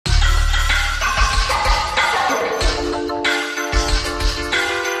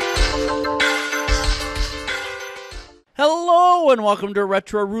Hello and welcome to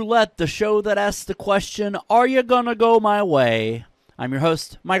Retro Roulette, the show that asks the question, are you gonna go my way? I'm your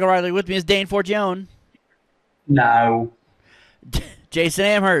host, Michael Riley. With me is Dane Forgione. No. Jason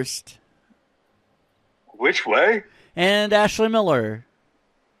Amherst. Which way? And Ashley Miller.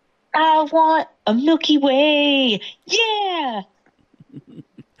 I want a Milky Way. Yeah.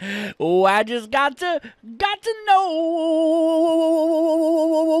 Oh, I just got to know.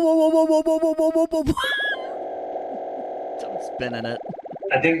 I'm spinning it.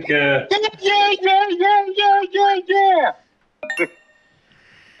 I think, Yeah.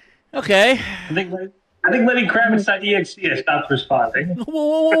 Okay. I think Lenny Kravitz.exe has stopped responding.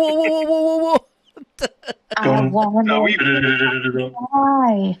 Whoa. I want No,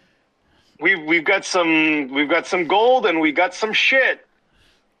 why? we've got some gold and we got some shit.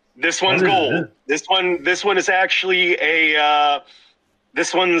 This one's gold. This one is actually a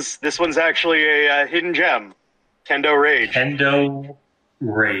this one's actually a hidden gem. Kendo Rage. Kendo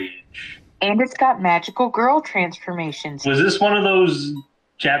Rage. And it's got magical girl transformations. Was this one of those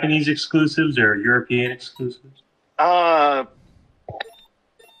Japanese exclusives or European exclusives?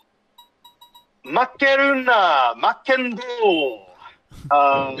 Makeruna, Makendo.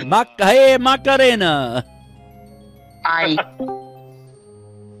 Hey, Macarena. I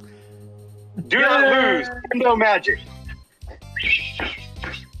Do not lose. Kendo magic.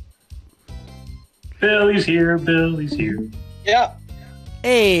 Billy's here. Yeah.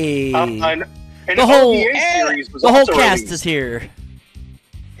 Hey. And The whole- OVA series was The whole also cast released. is here.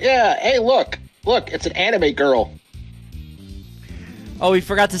 Yeah, hey, look, it's an anime girl. Oh, we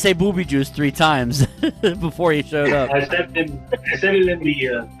forgot to say booby juice 3 times before he showed up. I sent it in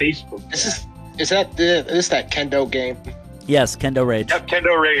the Facebook. Is that Kendo game? Yes, Kendo Rage. Yep,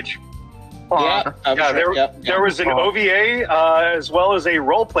 Kendo Rage. Yeah, I'm Yeah, sure, there was an OVA as well as a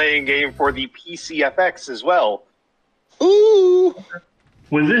role-playing game for the PCFX as well. Ooh,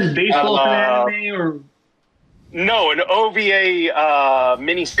 Was this based off an anime or? No, an OVA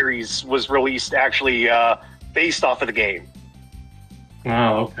miniseries was released actually based off of the game.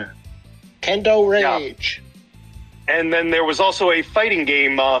 Oh, okay. Kendo Rage. And then there was also a fighting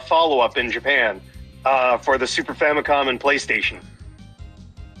game follow-up in Japan for the Super Famicom and PlayStation.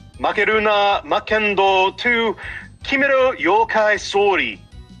 Makeruna Makendo 2 Kimero Yokai Sori.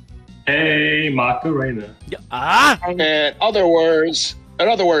 Hey, Macarena. In other words,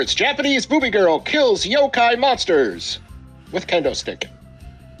 Japanese booby girl kills yokai monsters with kendo stick.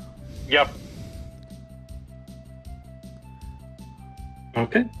 Yep.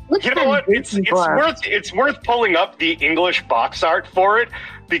 Okay. You know what? It's worth pulling up the English box art for it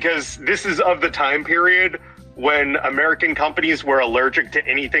because this is of the time period when American companies were allergic to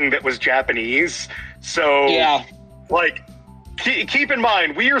anything that was Japanese. So, Yeah, like, keep in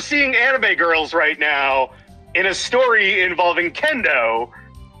mind, we are seeing anime girls right now in a story involving kendo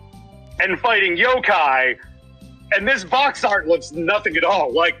and fighting yokai, and this box art looks nothing at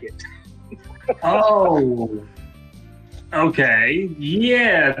all like it. Oh. Okay.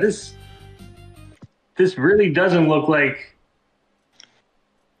 Yeah, this really doesn't look like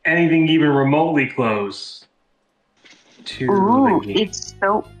anything even remotely close to ooh, the game. it's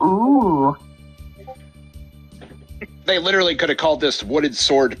so ooh. they literally could have called this Wooden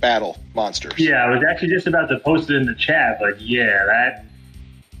Sword Battle Monsters. Yeah, I was actually just about to post it in the chat, but yeah, that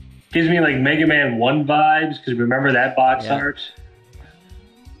gives me like Mega Man 1 vibes, because remember that box art?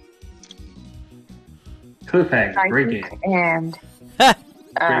 Cliffhanger, great game. And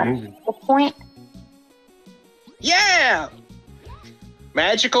Great movie. the point. Yeah,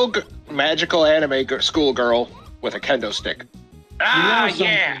 magical anime schoolgirl with a kendo stick.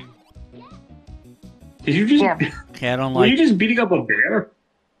 Yeah. Did you just? Yeah. Okay, I don't Were like. you just beating up a bear?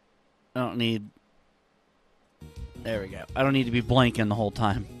 I don't need. There we go. I don't need to be blinking the whole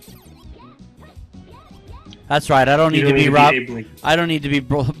time. That's right. I don't need to be I don't need to be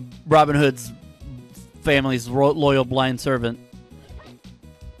Robin Hood's family's loyal blind servant.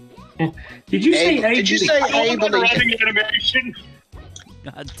 Did you say? Did you say Running Abe? animation,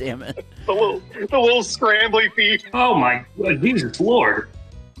 God damn it. the little scrambly feet. Oh my Jesus Lord!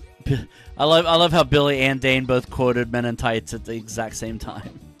 I love how Billy and Dane both quoted Men in Tights at the exact same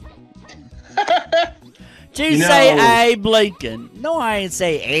time. Did you say, hey, Blinken? No, I ain't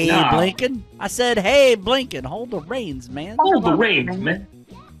say, hey, Blinken. I said, hey, Blinken, hold the reins, man. Hold the reins, man.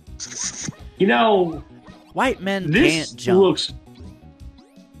 You know, White men this can't jump.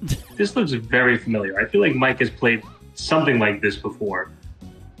 This looks very familiar. I feel like Mike has played something like this before.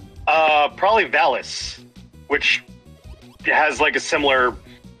 Probably Valis, which has like a similar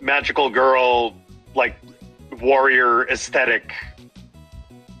magical girl, like warrior aesthetic.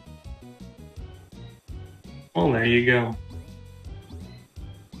 Well, there you go.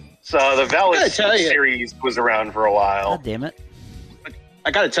 The Valis series was around for a while. God damn it.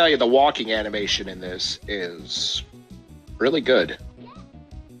 I gotta tell you, the walking animation in this is really good.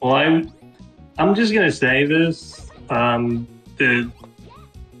 Well, I'm just gonna say this.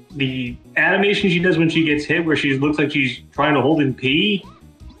 The animation she does when she gets hit, where she looks like she's trying to hold in pee,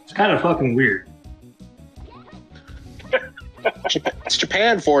 it's kind of fucking weird. It's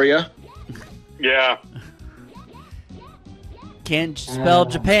Japan for you. Yeah. Can't spell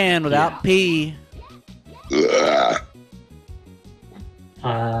Japan without P. Yeah.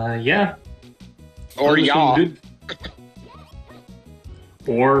 Or y'all.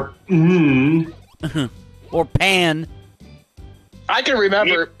 Or Or Pan. I can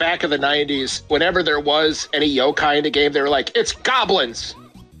remember back in the 90s, whenever there was any yokai in the game, they were like, it's goblins.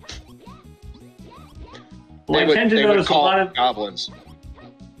 Well, I tend to notice a lot of goblins.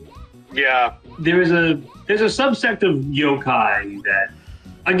 Yeah. There's a subsect of yokai that,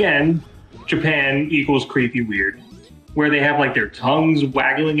 again, Japan equals creepy weird, where they have like their tongues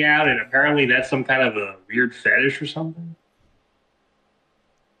waggling out, and apparently that's some kind of a weird fetish or something.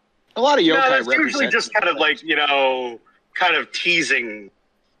 A lot of yokai no, it's usually just kind of like, you know, kind of teasing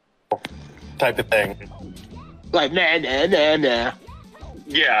type of thing. Like, nah.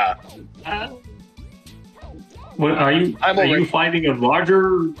 Yeah. What are you? Are you finding a larger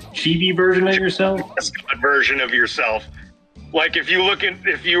chibi version of yourself? A version of yourself. Like if you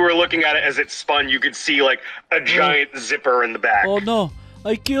were looking at it as it spun, you could see like a giant zipper in the back. Oh no!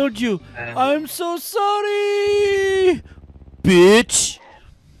 I killed you. I'm so sorry, bitch.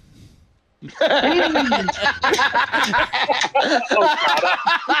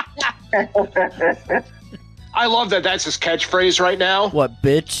 I love that. That's his catchphrase right now. What,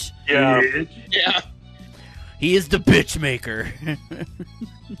 bitch? Yeah. Yeah. He is the bitch maker.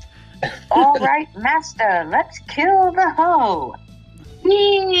 All right, master, let's kill the hoe.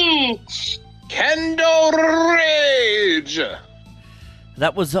 Bitch. Kendo Rage.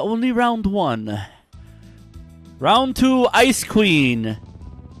 That was only round 1. Round 2, Ice Queen.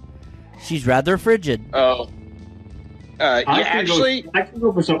 She's rather frigid. Oh. I can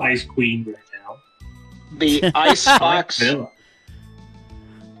go for some Ice Queen right now. The Ice Fox.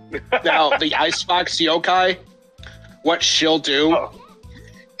 Now, the Ice Fox yokai, what she'll do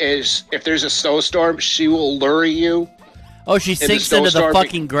is, if there's a snowstorm, she will lure you. Oh, she sinks into the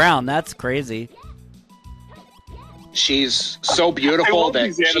fucking ground. That's crazy. She's so beautiful I love that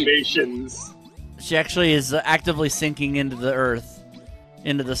these animations. She actually is actively sinking into the earth,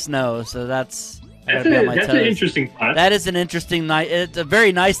 into the snow. So that's an interesting touch. That is an interesting It's a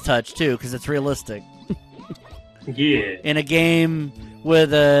very nice touch too, because it's realistic. Yeah. In a game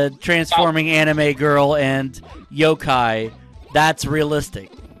with a transforming anime girl and yokai, that's realistic.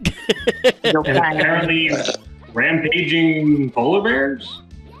 And apparently, rampaging polar bears.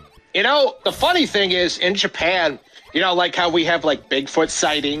 You know, the funny thing is, in Japan, you know, like how we have like Bigfoot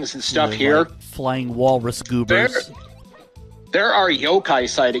sightings and stuff here. Like flying walrus goobers. There are yokai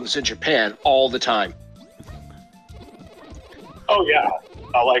sightings in Japan all the time. Oh yeah,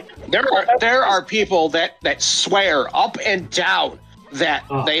 there are people that swear up and down that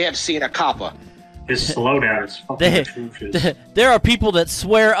they have seen a kappa. This slowdown is fucking atrocious. There are people that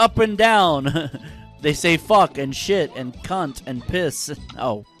swear up and down. They say fuck and shit and cunt and piss.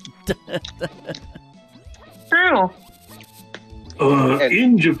 Oh. True.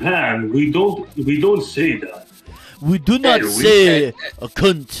 In Japan, we don't say that. We do not say a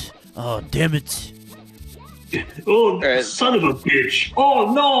cunt. Oh, damn it. Oh, son of a bitch.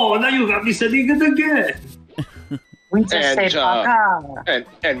 Oh, no, now you got me saying it again. We just say baka.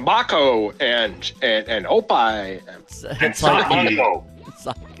 And mako and opai. And sake.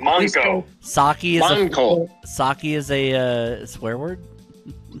 Manko. Saki is Manko. Saki is a swear word?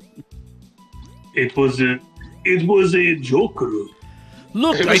 It was a joker.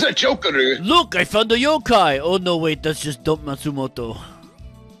 Look, It was a joker. Look, I found a yokai. Oh no, wait, that's just Dump Matsumoto.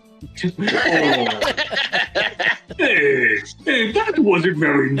 Hey, that wasn't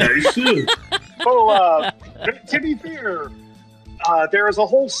very nice. Well, to be fair, there is a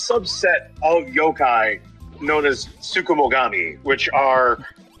whole subset of yokai known as Tsukumogami, which are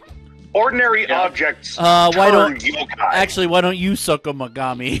ordinary objects why don't yokai. Why don't you suck a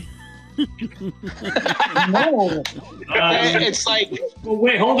Magami? No. It's like, well,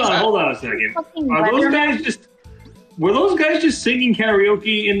 wait, hold on a second. Were those guys just singing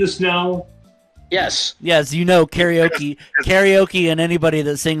karaoke in the snow? yes. Yes, you know karaoke and anybody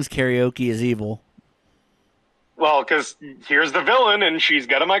that sings karaoke is evil. Well, because here's the villain, and she's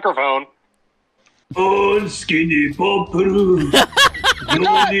got a microphone. Oh, skinny popper.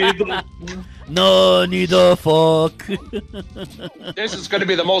 Nani the fuck? This is going to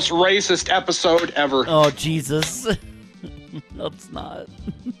be the most racist episode ever. Oh, Jesus. No, it's not.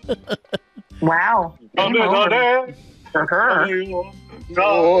 Wow. Game over. For her.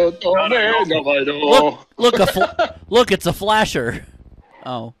 Look, it's a flasher.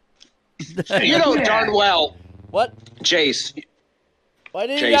 Oh. You know darn well, What? Jace. Why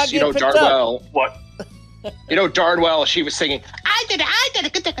did you not Jace, get you know picked darn up? well. What? You know darn well she was singing. Why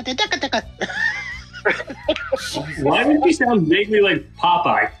did you sound vaguely like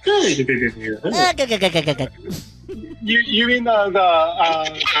Popeye? You mean the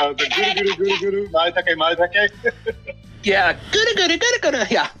guru maitake? Yeah, good.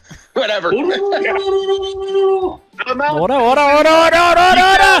 Yeah, whatever.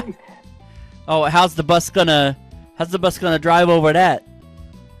 Oh, how's the bus gonna drive over that?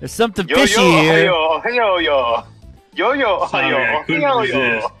 There's something fishy here.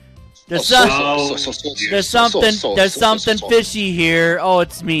 There's something fishy here. Oh,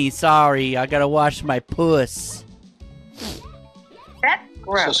 it's me. Sorry, I gotta wash my puss. That's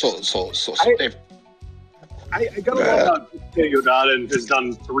gross. I gotta love how Yodaden has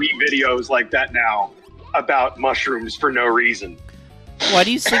done 3 videos like that now about mushrooms for no reason. Why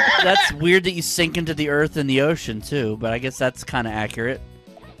do you sink? That's weird that you sink into the earth and the ocean too. But I guess that's kind of accurate.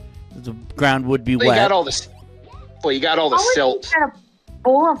 The ground would be You wet. got all this. Well, you got all the silt. How would you get a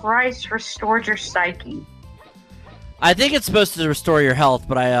bowl of rice restored your psyche? I think it's supposed to restore your health,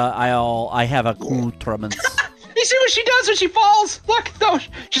 but I have a accoutrements. You see what she does when she falls? Look, though,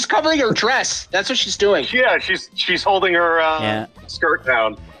 she's covering her dress. That's what she's doing. Yeah, she's holding her skirt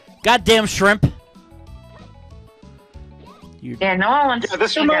down. Goddamn shrimp! Yeah, no one wants Yeah,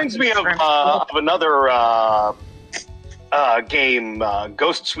 this reminds me of another game,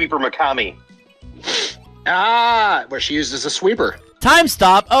 Ghost Sweeper Mikami. Ah, where she uses a sweeper. Time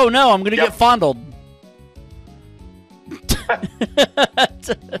stop! Oh no, I'm gonna get fondled.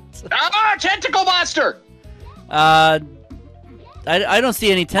 Tentacle monster! I don't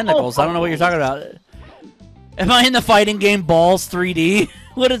see any tentacles. I don't know what you're talking about. Am I in the fighting game Balls 3D?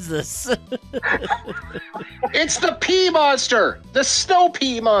 What is this? It's the pea monster! The snow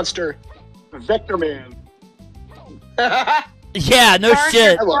pea monster! Vector Man. Yeah, no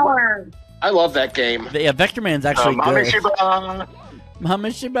shit. I love that game. Yeah, Vector Man's actually good. Mamishiba.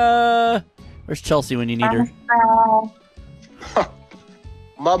 Mamishiba. Where's Chelsea when you need her?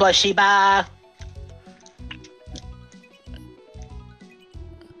 Mama Shiba.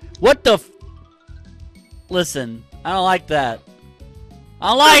 What the Listen, I don't like that. I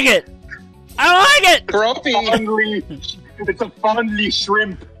don't like it! I don't like it! Grumpy. It's a fondly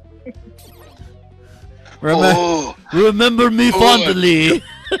shrimp. Remember me fondly.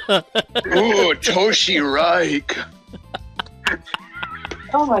 Ooh, Toshi Reich.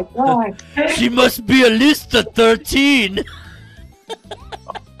 Oh my god. She must be at least a 13.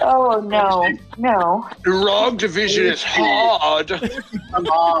 Oh no, no. The wrong division is hard. Come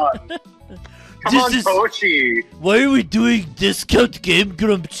on. Come on, Toshi. Why are we doing discount Game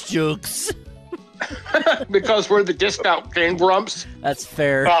Grumps jokes? Because we're the discount Game Grumps. That's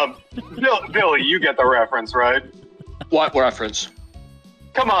fair. Billy, you get the reference, right? What reference?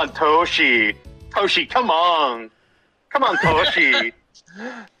 Come on, Toshi. Toshi, come on. Come on, Toshi.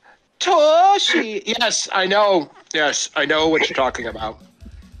 Toshi. Yes, I know. Yes, I know what you're talking about.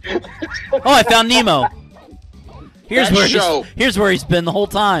 Oh, I found Nemo. Here's That where he's been the whole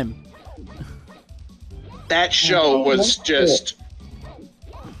time. That show was just...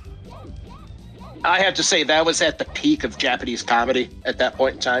 I have to say, that was at the peak of Japanese comedy at that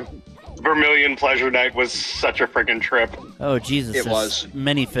point in time. Vermilion Pleasure Night was such a freaking trip. Oh, Jesus. It was.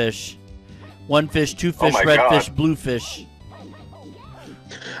 Many fish. 1 fish, 2 fish, my red God. fish, blue fish.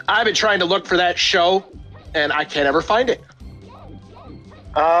 I've been trying to look for that show, and I can't ever find it.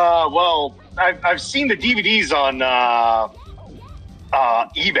 Well, I've seen the DVDs on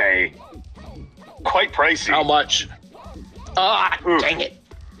eBay. Quite pricey. How much? Dang it.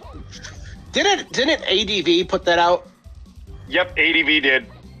 Didn't ADV put that out? Yep, ADV did.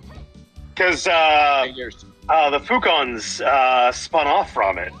 Because the Fukons spun off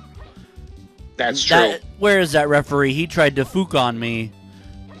from it. That's true. Where is that referee? He tried to fook on me.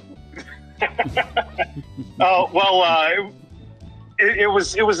 Oh, well, it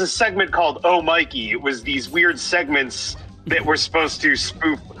was a segment called Oh Mikey. It was these weird segments that were supposed to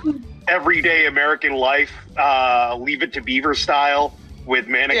spoof everyday American life, Leave It to Beaver style with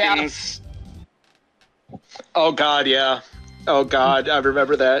mannequins. Yeah. Oh God, yeah. Oh God, I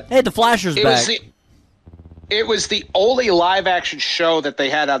remember that. Hey, the Flasher's back. It was the only live action show that they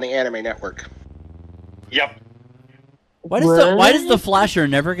had on the Anime Network. Yep. Why does the Flasher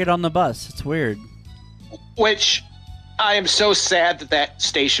never get on the bus? It's weird. Which I am so sad that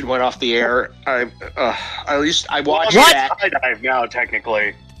station went off the air. I watched that. I dive now,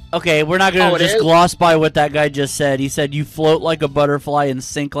 technically. Okay, we're not gonna just gloss by what that guy just said. He said you float like a butterfly and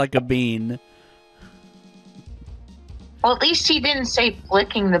sink like a bean. Well, at least he didn't say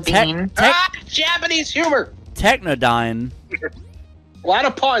flicking the bean. Japanese humor. Technodyne. A lot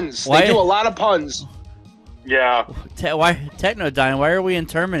of puns. They do a lot of puns. Yeah. Why Technodyne? Why are we in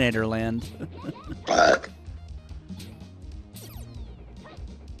Terminator Land?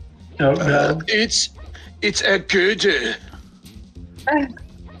 No. It's a good.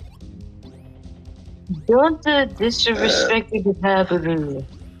 Don't disrespect the vocabulary.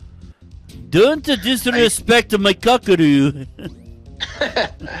 Don't disrespect my cockaroo.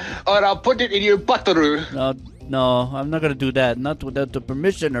 Or I'll put it in your butteroo. No, I'm not gonna do that. Not without the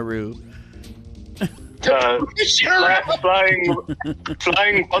permission-aroo.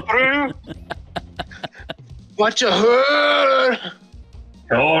 Flying butteroo. What you heard?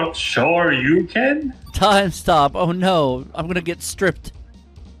 Sure you can. Time stop. Oh no, I'm gonna get stripped.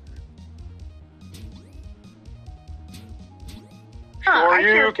 Sure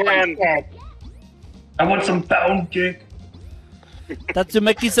you can. I want some pound cake.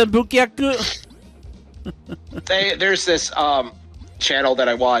 Tatsumaki-san bukyaku. There's this channel that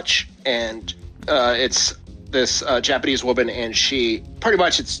I watch, and it's this Japanese woman, and she pretty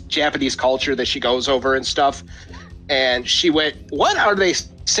much it's Japanese culture that she goes over and stuff. And she went, "What are they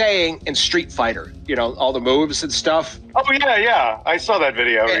saying in Street Fighter? You know, all the moves and stuff." Oh yeah, I saw that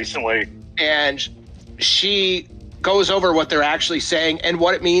video recently. And she goes over what they're actually saying and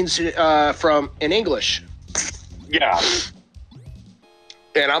what it means in English. Yeah.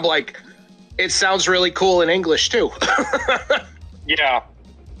 And I'm like, it sounds really cool in English too. Yeah.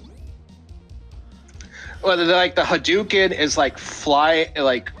 Whether like the Hadouken is like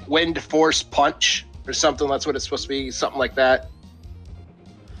wind force punch or something. That's what it's supposed to be. Something like that.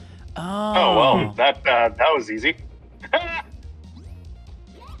 Oh well, that was easy.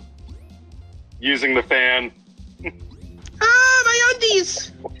 Using the fan. My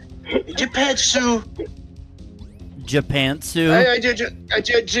undies. Japantsu. Japantsu. I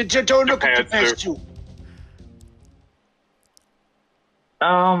don't look at Japantsu.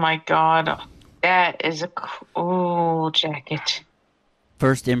 Oh my god. That is a cool jacket.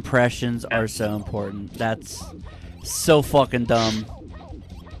 First impressions are so important. That's so fucking dumb.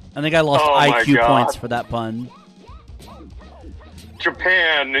 I think I lost IQ points for that pun.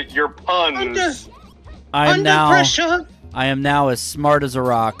 Japan, your puns. I am now as smart as a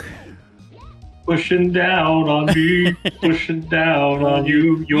rock. Pushing down on me, pushing down on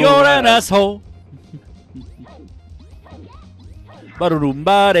you. You're an asshole.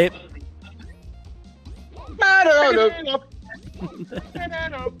 Ba-da-dum-ba-de.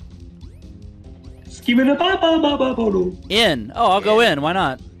 In. Oh, I'll go in. Why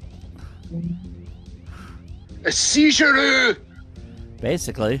not? A seizure.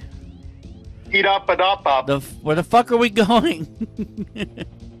 Basically. Eat up and up. Where the fuck are we going?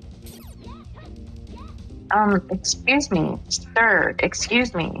 Excuse me, sir.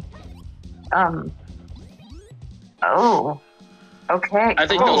 Excuse me. Oh. Okay. I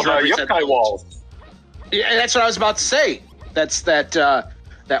think those represent yokai walls. Yeah, that's what I was about to say. That's that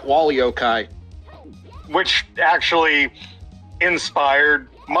wall yokai. Which actually inspired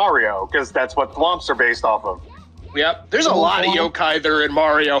Mario, because that's what Thwomps are based off of. Yep. There's a lot of yokai that are in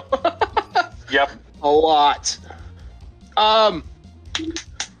Mario. Yep. A lot. The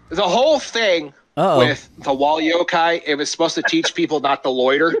whole thing with the wall yokai, it was supposed to teach people not to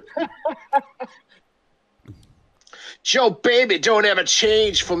loiter. Joe, baby, don't ever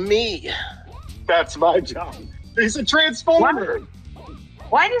change for me. That's my job. He's a transformer.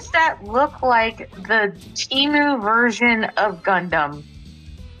 Why does that look like the Temu version of Gundam?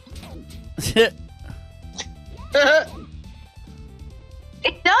 It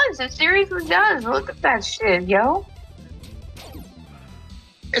does. It seriously does. Look at that shit, yo.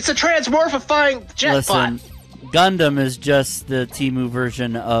 It's a transmorphifying jetbot. Listen, Gundam is just the Temu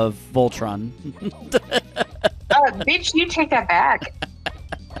version of Voltron. Bitch, you take that back.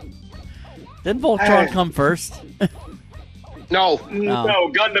 Didn't Voltron come first? No,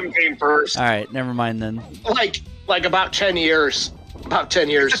 Gundam came first. All right, never mind then. Like about 10 years. About 10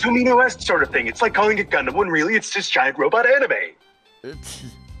 years. It's a Tomino-esque sort of thing. It's like calling it Gundam when really it's just giant robot anime.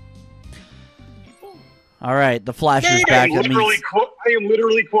 All right, the Flasher's back. I am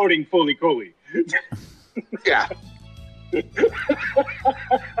literally quoting Fully Cooley. Yeah.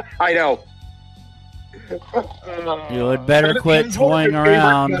 I know. You had better quit toying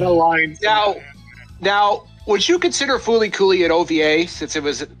around. Now, Would you consider Fooly Cooly an OVA since it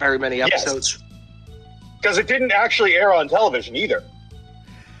was very many episodes? Because it didn't actually air on television either.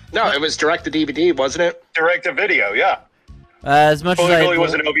 No, it was direct to DVD, wasn't it? Direct to video, yeah. As much Fooly as Cooly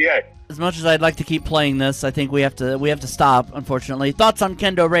was an OVA. as much as I'd like to keep playing this, I think we have to stop. Unfortunately, thoughts on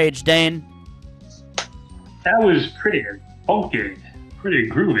Kendo Rage, Dane? That was pretty funky, pretty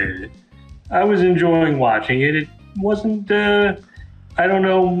groovy. I was enjoying watching it. It wasn't, I don't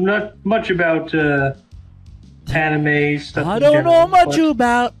know, not much about anime stuff. I in don't general, know much but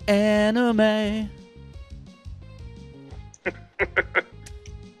about anime.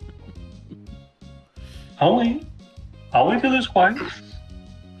 Only till it's quiet.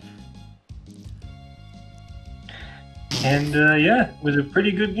 And yeah, it was a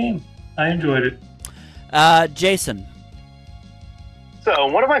pretty good game. I enjoyed it. Jason. So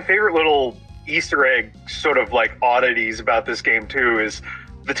one of my favorite little Easter egg sort of like oddities about this game too is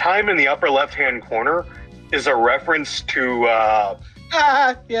the time in the upper left-hand corner is a reference to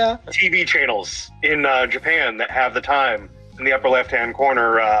TV channels in Japan that have the time in the upper left-hand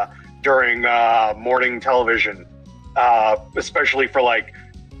corner during morning television, especially for like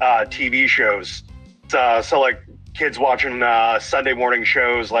TV shows. So like kids watching Sunday morning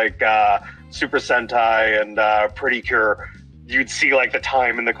shows like Super Sentai and Pretty Cure, you'd see like the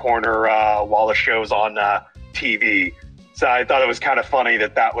time in the corner while the show's on TV. So I thought it was kind of funny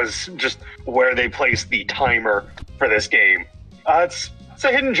that was just where they placed the timer for this game. It's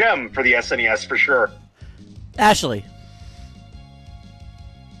a hidden gem for the SNES for sure. Ashley.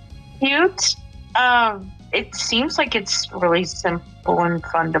 Cute. It seems like it's really simple and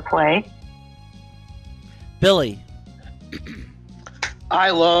fun to play. Billy. I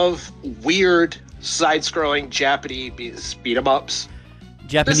love weird side-scrolling Japanese beat-em-ups.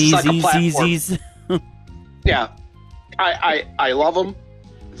 Japanese like a platform. ZZs. Yeah, I love them.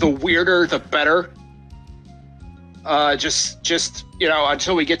 The weirder, the better. Just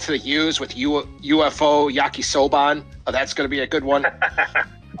until we get to the U's with UFO Yakisoban, that's going to be a good one.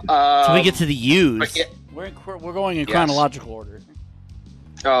 So we get to the U's. Yeah. We're going in chronological order.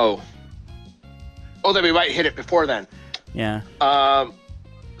 Oh, then we might hit it before then. Yeah.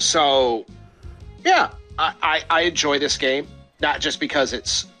 So, yeah, I enjoy this game, not just because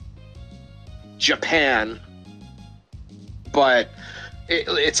it's Japan, but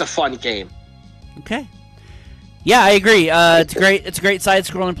it's a fun game. Okay. Yeah, I agree. It's great. It's a great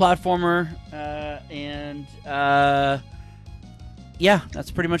side-scrolling platformer, and yeah, that's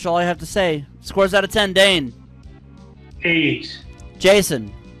pretty much all I have to say. Scores out of 10, Dane. 8.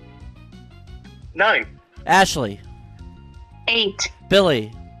 Jason. 9. Ashley. 8.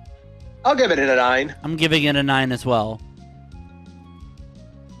 Billy. I'll give it a 9. I'm giving it a 9 as well.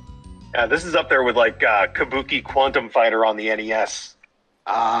 Yeah, this is up there with like Kabuki Quantum Fighter on the NES.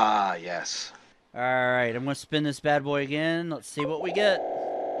 Ah, yes. All right, I'm going to spin this bad boy again. Let's see what we get.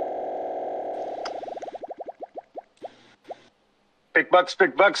 Big bucks,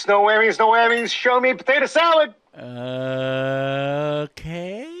 no whammies, no whammies. Show me potato salad.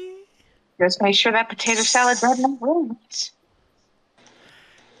 Okay. Just make sure that potato salad doesn't ruins.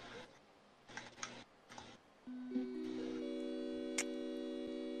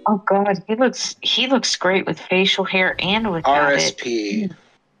 Oh God, he looks great with facial hair and without it. RSP.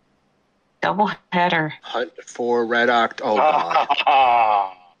 Double header. Hunt for Red Oct. Oh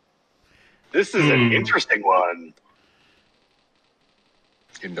God. This is an interesting one.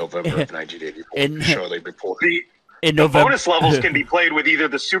 In November of 1984, shortly before. The November, bonus levels can be played with either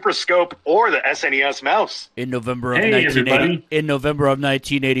the Super Scope or the SNES mouse. In November of Hey, 1980, everybody. in November of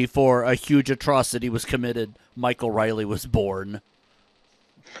 1984, a huge atrocity was committed. Michael Riley was born.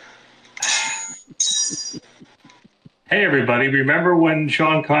 Hey everybody, remember when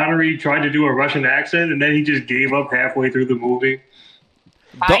Sean Connery tried to do a Russian accent and then he just gave up halfway through the movie?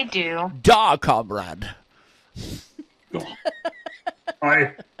 I do. Da, comrade.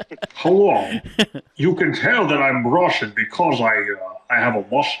 Hello. You can tell that I'm Russian because I have a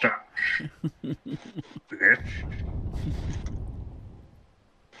mustache. Bitch.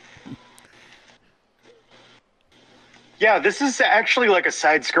 Yeah, this is actually like a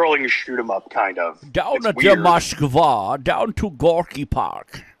side-scrolling shoot-'em-up, kind of. Down It's at weird. Moskva, down to Gorky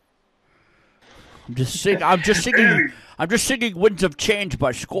Park. I'm just singing Winds of Change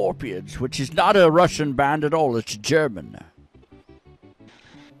by Scorpions, which is not a Russian band at all, it's German.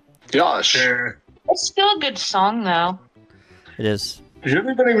 Gosh. It's still a good song though. It is. Does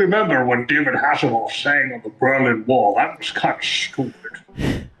everybody remember when David Hasselhoff sang on the Berlin Wall? That was kind of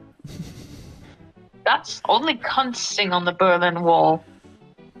stupid. That's only cunts sing on the Berlin Wall.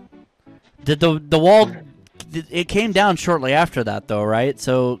 Did the wall? It came down shortly after that, though, right?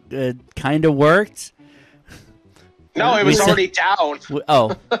 So it kind of worked. No, it was already down.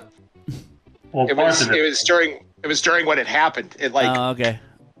 Oh. Well, It was during when it happened. It like Okay.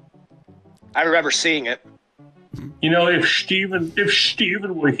 I remember seeing it. You know, if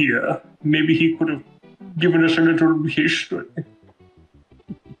Steven were here, maybe he could have given us a little history.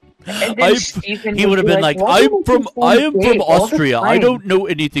 And then Stephen He would have be been like, "Why I do am you from keep saying all the Austria. I time?" don't know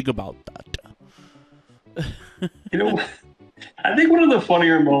anything about that. You know, I think one of the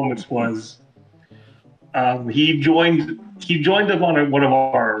funnier moments was he joined up on one of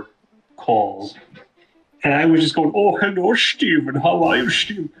our calls, and I was just going, "Oh, hello, Steven. How are you,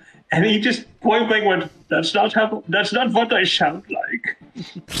 Steven?" And he just point blank went, that's not what I sound like."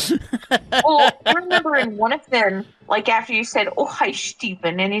 Well, I remember in one of them, like after you said, "Oh, hi,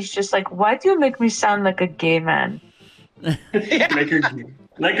 Stephen," and he's just like, "Why do you make me sound like a gay man?"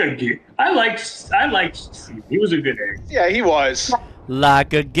 like a gay. I liked Steve. He was a good egg. Yeah, he was.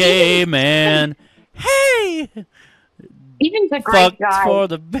 Like a gay man. Hey! Stephen's a great Fucked guy. for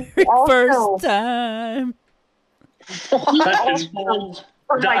the very Also- first time. He Touching also, balls,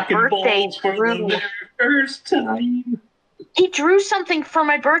 for my docking birthday, balls for the drew, very first time. he drew something for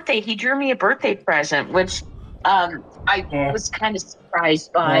my birthday. He drew me a birthday present, which I was kind of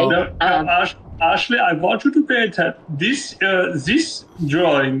surprised by. No, Ashley, I want you to pay attention. This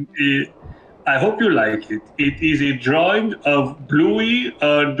drawing, I hope you like it. It is a drawing of Bluey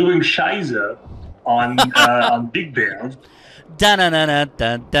doing Shiza on Big Bear.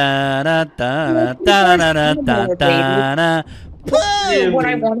 What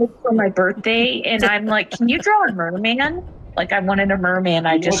I wanted for my birthday, and I'm like, "Can you draw a merman?" Like I wanted a merman.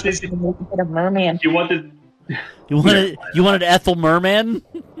 I just was going to get a merman. You wanted You wanted Ethel Merman?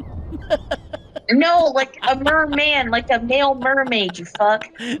 No, like a merman, like a male mermaid. You fuck.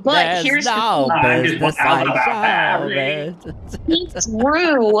 But There's here's no the thing. business I like just salvage.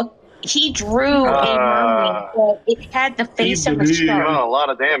 He drew a mermaid, but it had the face of a Oh, shark, a lot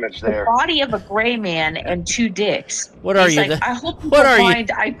of damage the there. body of a gray man, and two dicks. What are He's you? like, I hope you What don't are you?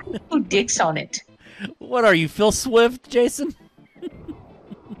 mind. I put two dicks on it. What are you, Phil Swift, Jason?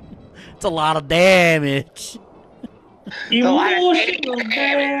 It's a lot of damage. emotional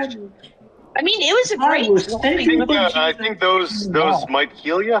damage. I mean, it was a I great. was thinking I think those might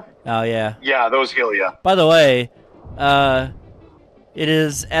heal you. Oh, yeah. Yeah, those heal you. By the way, it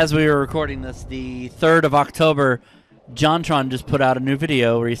is, as we were recording this, the 3rd of October. JonTron just put out a new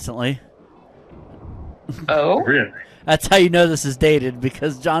video recently. Oh, Really? That's how you know this is dated,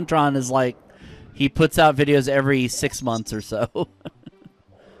 because JonTron is like, he puts out videos every 6 months or so.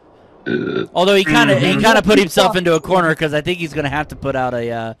 Although he kind of put himself into a corner, because I think he's going to have to put out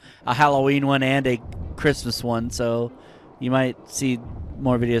a Halloween one and a Christmas one, so you might see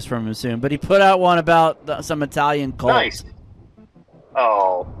more videos from him soon. But he put out one about some Italian cult. Nice.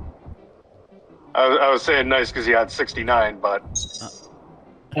 Oh. I was saying nice because he had 69, but...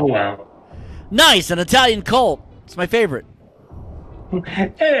 Oh, wow. Nice, an Italian cult. It's my favorite.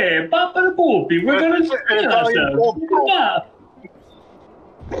 Hey, Papa the Poopy, we're going to see ourselves.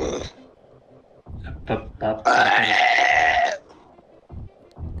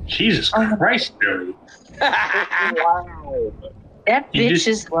 Jesus Christ, Billy. wow. That bitch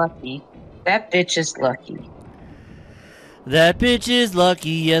is lucky. That bitch is lucky. That bitch is lucky,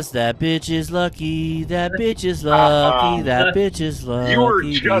 yes, that bitch is lucky. That bitch is lucky, that bitch is lucky. You were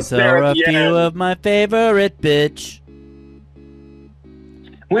just These there are at a the few end. of my favorite bitch.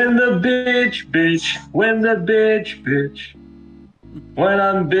 When the bitch, when the bitch, when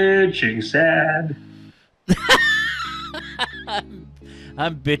I'm bitching sad.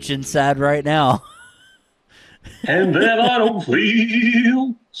 I'm bitching sad right now. And then I don't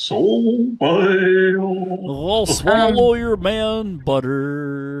feel so well. I'll swallow your man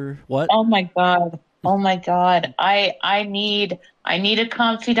butter. What? Oh my god. Oh my god. I need a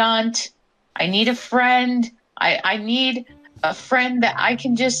confidant. I need a friend. I need a friend that I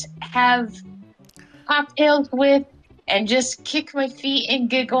can just have cocktails with and just kick my feet and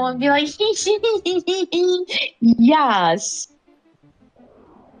giggle and be like, yes.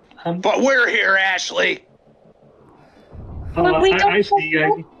 But we're here, Ashley. But we don't I see.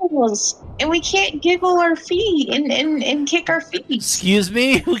 have cocktails, and we can't giggle our feet and kick our feet. Excuse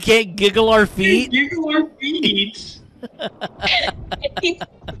me? We can't giggle our feet? Giggle our feet.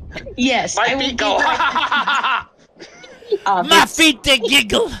 Yes. My I will feet go. My feet, they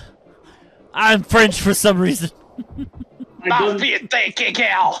giggle. I'm French for some reason. My feet, they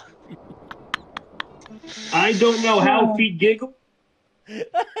giggle. I don't know how feet giggle.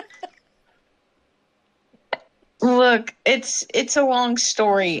 Look, it's a long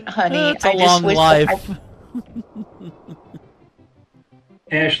story, honey. It's a I just long wish life.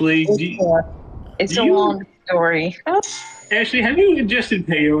 Ashley, It's a long story. Ashley, have you ingested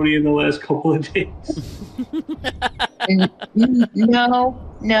peyote in the last couple of days?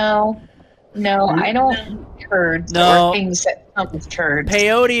 No. I don't eat turds or things that come with turds.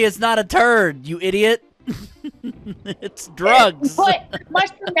 Peyote is not a turd, you idiot. It's drugs. But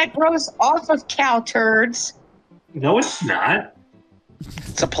mushroom that grows off of cow turds. No, it's not.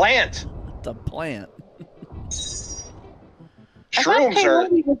 It's a plant. It's a plant. I thought Shrooms are.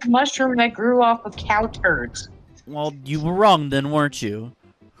 peyote was a mushroom that grew off of cow turds. Well, you were wrong then, weren't you?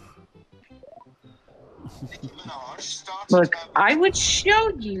 Look, I would show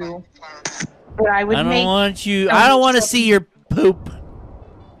you, but I would I make... don't want you. I don't want to see your poop.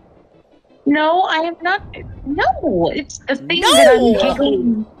 No, I am not. No, it's the thing that I'm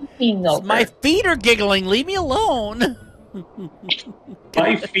giggling over. My feet are giggling. Leave me alone.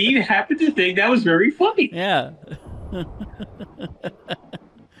 My feet happened to think that was very funny. Yeah.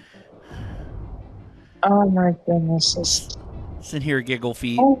 Oh my goodness. Sit here, giggle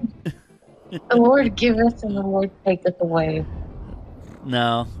feet. Oh, the Lord giveth and the Lord taketh away.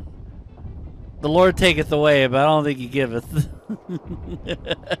 No. The Lord taketh away, but I don't think he giveth.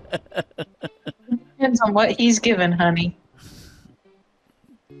 Depends on what he's given, honey.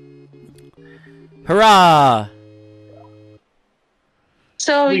 Hurrah!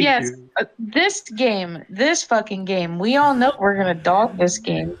 So, Me yes, too. this fucking game, we all know we're going to dog this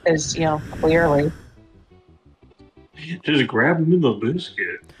game because, clearly. Just grab him in the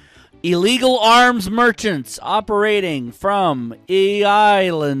biscuit. Illegal arms merchants operating from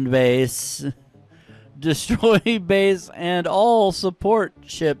island base. Destroy base and all support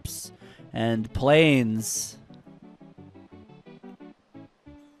ships and planes.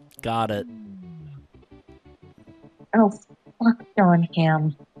 Got it. Oh, fuck on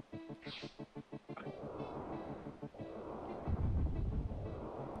him.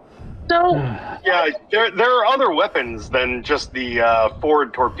 So, Yeah, there are other weapons than just the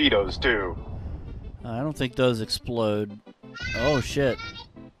forward torpedoes too. I don't think those explode. Oh shit.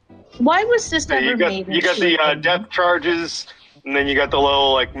 why was this Yeah, ever you got made? the depth charges, and then you got the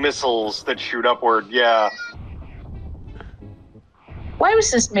little missiles that shoot upward. Yeah. Why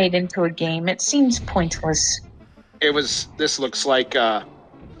was this made into a game? It seems pointless. This looks like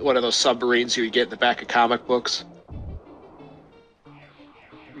one of those submarines you would get in the back of comic books.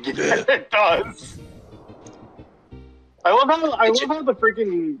 It does. I love how the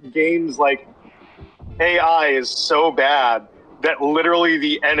freaking game's AI is so bad that literally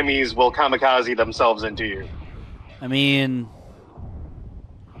the enemies will kamikaze themselves into you. I mean,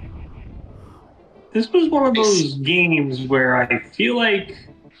 This was one of those games where I feel like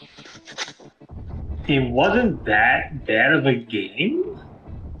it wasn't that bad of a game.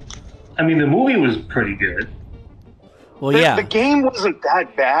 I mean, the movie was pretty good. well, yeah. The game wasn't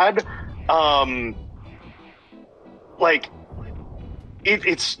that bad.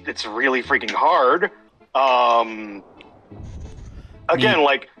 It's really freaking hard. Again,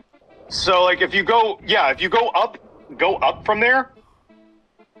 if you go up from there.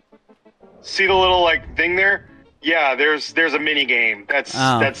 See the little thing there? Yeah, there's a mini game. That's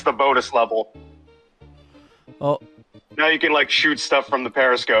the bonus level. Oh, Now you can shoot stuff from the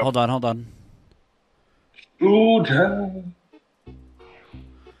periscope. hold on. Ooh, damn.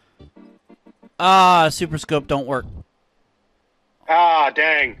 Super scope don't work. Ah,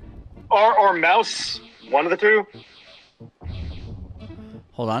 dang. Or mouse, one of the two.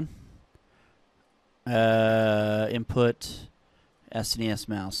 Hold on. Input SNES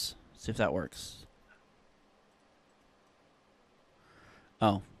mouse. See if that works.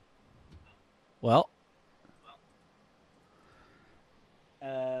 Oh. Well.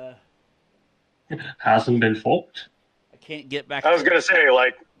 Hasn't been fucked. I can't get back. I was gonna say,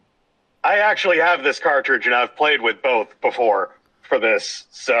 I actually have this cartridge and I've played with both before for this,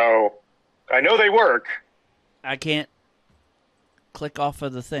 so I know they work. I can't click off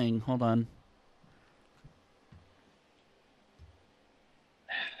of the thing. Hold on.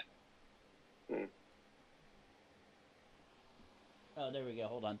 Oh, there we go.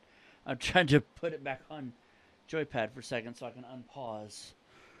 Hold on. I'm trying to put it back on joypad for a second so I can unpause.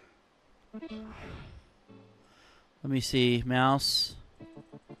 Let me see. Mouse.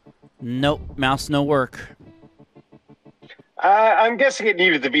 Nope. Mouse no work. I'm guessing it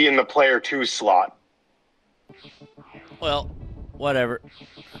needed to be in the player 2 slot. Well, whatever.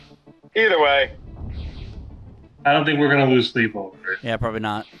 Either way. I don't think we're gonna lose sleep over it. Yeah, probably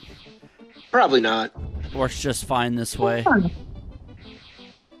not. Probably not. Works just fine this way.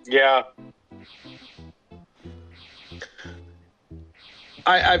 Yeah.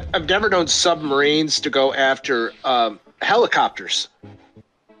 I've never known submarines to go after helicopters.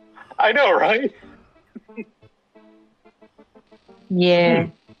 I know, right? Yeah.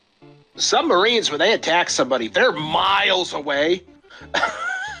 Submarines, when they attack somebody, they're miles away.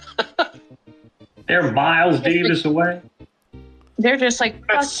 They're Miles Davis away. They're just like,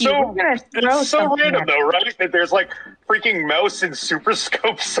 fuck It's you. so, We're gonna throw it's so something random at though, right? That there's like freaking mouse and super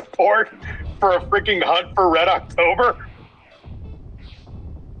scope support for a freaking hunt for Red October.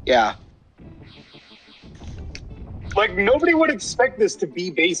 Yeah. Like nobody would expect this to be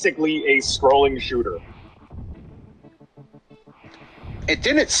basically a scrolling shooter. It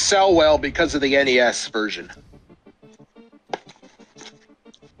didn't sell well because of the NES version.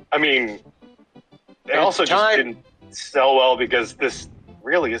 I mean, it At also the just time- didn't sell well because this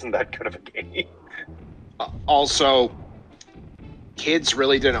really isn't that good of a game. Also, kids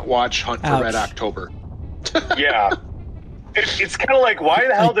really didn't watch Hunt for Ouch. Red October. Yeah, it's kind of like, why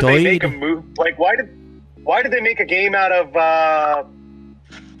the hell did they make a died. move? Like, why did they make a game out of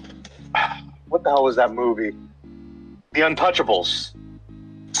what the hell was that movie? The Untouchables.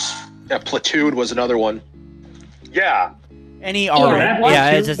 Yeah, Platoon was another one. Yeah, Any Yeah, R-rated, that one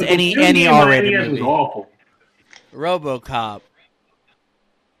yeah, too. it's just The any Platoon game on R-rated NES was movie. awful. RoboCop.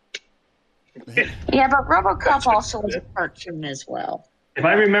 Yeah, but RoboCop also was a cartoon as well. If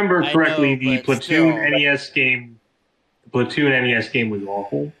I remember I correctly, know, the but Platoon still. NES game, was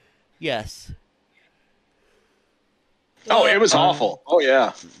awful. Yes. Oh, it was awful. Oh,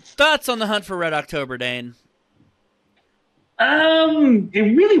 yeah. Thoughts on the Hunt for Red October, Dane?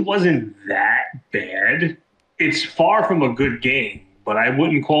 It really wasn't that bad. It's far from a good game, but I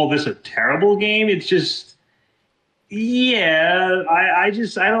wouldn't call this a terrible game. It's just, yeah, I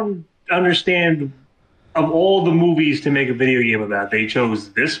don't understand. Of all the movies to make a video game about, they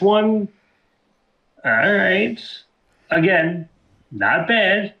chose this one. All right, again, not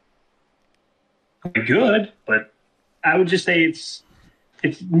bad, good, but I would just say it's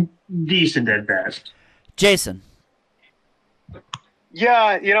decent at best. Jason.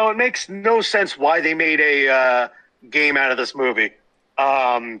 yeah. You know, it makes no sense why they made a game out of this movie.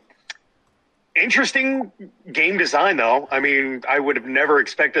 Interesting game design, though. I mean, I would have never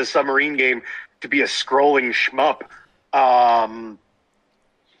expected a submarine game to be a scrolling shmup,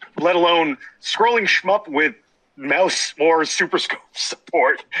 let alone scrolling shmup with mouse or super scope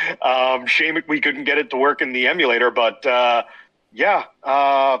support. Shame we couldn't get it to work in the emulator, but yeah,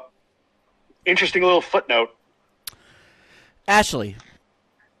 interesting little footnote. Ashley.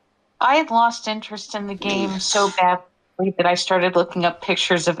 I had lost interest in the game so badly that I started looking up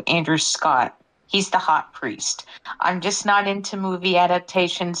pictures of Andrew Scott. He's the hot priest. I'm just not into movie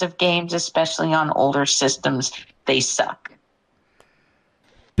adaptations of games, especially on older systems. They suck.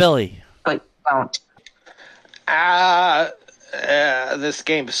 Billy. But don't. This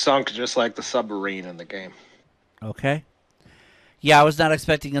game sunk just like the submarine in the game. Okay. Yeah, I was not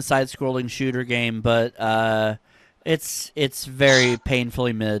expecting a side-scrolling shooter game, but it's very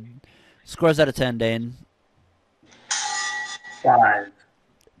painfully mid. Scores out of 10, Dane. 5.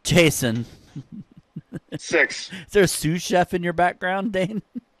 Jason. 6. Is there a sous chef in your background, Dane?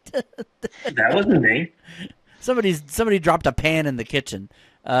 That wasn't me. Somebody dropped a pan in the kitchen.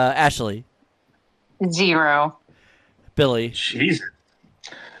 Ashley. 0. Billy. Jesus.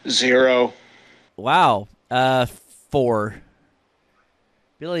 0. Wow. 4.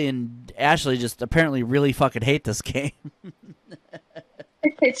 Billy and Ashley just apparently really fucking hate this game.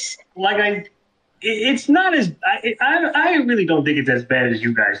 It's Like it's not as I really don't think it's as bad as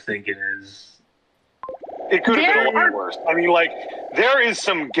you guys think it is. It could have been a lot worse. I mean, like, there is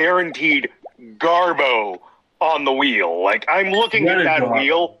some guaranteed garbo on the wheel. Like, I'm looking at that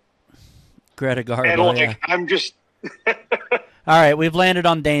wheel, Greta Garbo, and like, yeah. I'm just. All right, we've landed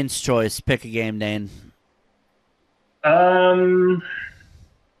on Dane's choice. Pick a game, Dane.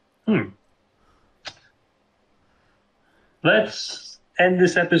 Let's end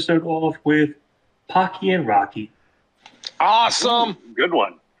this episode off with Pocky and Rocky. Awesome. Good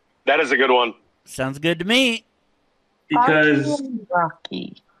one. That is a good one. Sounds good to me. Because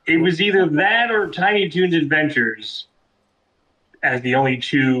Rocky. it was either that or Tiny Toons Adventures as the only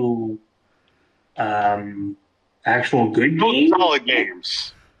two actual good Both games. solid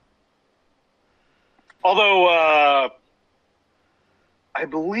games. Although, I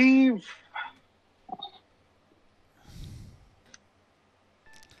believe.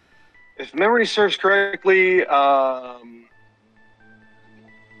 If memory serves correctly,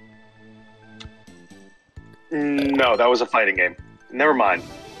 no, that was a fighting game. Never mind.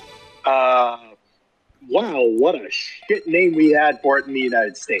 Wow, what a shit name we had for it in the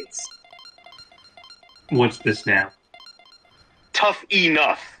United States. What's this now? Tough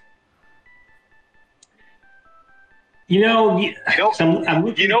Enough. You know,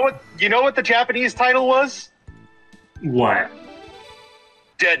 You know what the Japanese title was? what?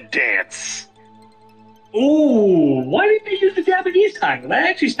 Dead Dance. Ooh, why didn't they use the Japanese title? That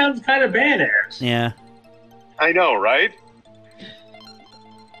actually sounds kind of badass. Yeah. I know, right?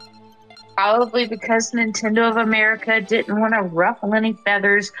 Probably because Nintendo of America didn't want to ruffle any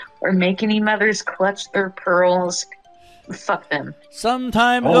feathers or make any mothers clutch their pearls. Fuck them. Some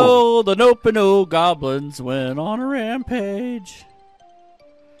time ago, the Nopino goblins went on a rampage.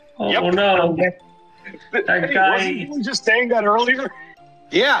 Oh Yep. no. That Hey, guy. wasn't you just saying that earlier?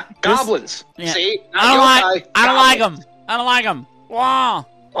 Yeah, goblins. Yeah. See? I don't like them. I don't like them. Wow.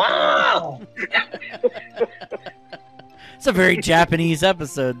 Wow. It's a very Japanese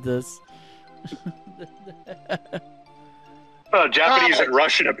episode, this. Japanese and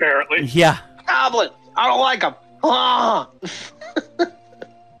Russian, apparently. Yeah. Goblin. I don't like them. Ah.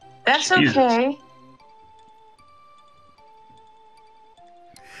 That's Jesus. okay.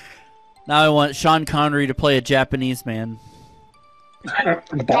 Now I want Sean Connery to play a Japanese man.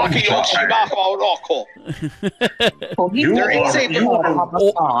 Pocky Yoshibako Roko. You There is a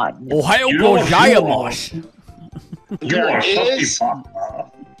Ohio You know what gozaimasu. You are is-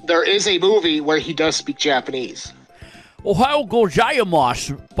 fucking There is a movie where he does speak Japanese. Ohio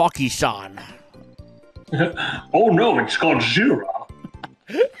gozaimasu, Pocky-san. Oh no, it's Godzilla.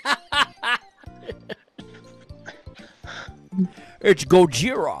 It's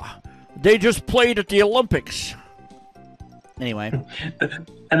Gojira. They just played at the Olympics. Anyway,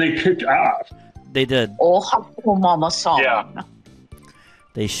 And they kicked ass. they did. Oh, Haku Mama-san. Yeah.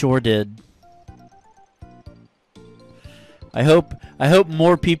 They sure did. I hope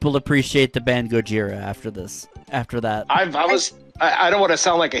more people appreciate the band Gojira after this. After that. I don't want to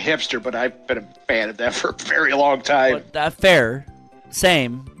sound like a hipster, but I've been a fan of them for a very long time. But that fair.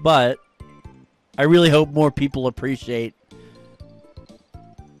 Same, but I really hope more people appreciate.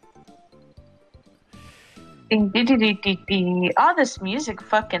 Ding, ding, ding, ding, ding, ding. Oh, this music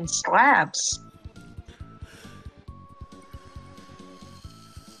fucking slaps.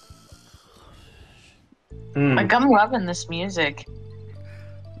 Like, I'm loving this music.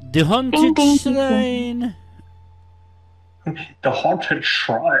 The Ding, Haunted ding, ding, Shrine. The haunted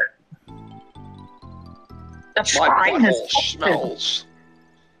shrine. The My shrine is butthole smells.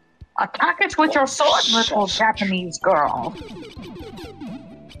 Attack it with your sword, little Sausage. Japanese girl.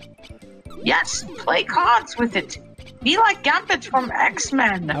 Yes, play cards with it. Be like Gambit from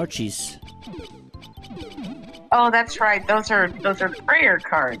X-Men. Ouchies. Oh, that's right. Those are prayer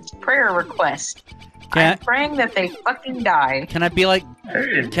cards. Prayer requests. Can I'm praying that they fucking die. Can I be like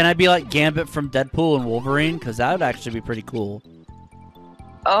Hey, Gambit from Deadpool and Wolverine? Because that would actually be pretty cool.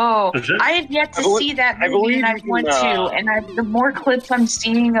 Oh, Is it? I have yet to I believe- see that I movie, and I believe you want can, to. And the more clips I'm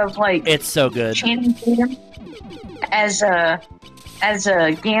seeing of like It's so good. Channing Tatum as a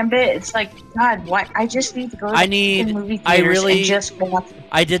Gambit, it's like, God, why? I just need to go to I the need- fucking movie I theaters really- and just watch.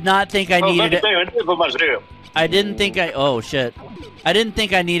 I did not think I needed it. it. I didn't think I. Oh shit. I didn't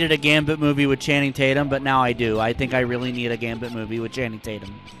think I needed a Gambit movie with Channing Tatum, but now I do. I think I really need a Gambit movie with Channing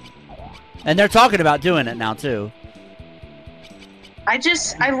Tatum. And they're talking about doing it now too.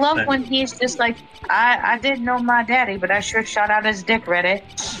 I love when he's just like, I didn't know my daddy, but I sure shot out his dick, ready?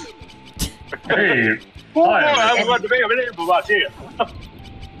 hey,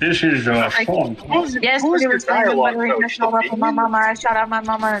 this is fun. Yes, who's but it the was like, dialogue but I coach? shot out my mama. I shot out my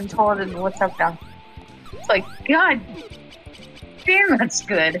mama and told her what's up now. It's like, God damn, that's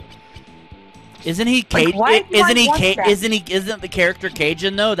good. Isn't he Cajun? why do I want that? Isn't the character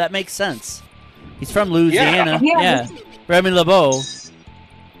Cajun though? That makes sense. He's from Louisiana. Yeah. Yeah. Remy LeBeau.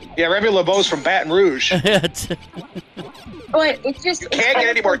 Yeah, Remy LeBeau's from Baton Rouge. But it just Can't get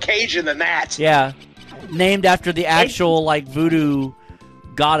any more Cajun than that. Yeah. Named after the actual like voodoo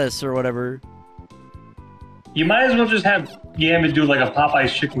goddess or whatever. You might as well just have Gambit do like a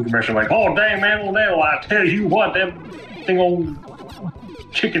Popeye's chicken commercial, like, "Oh dang man, well I tell you what, that thing old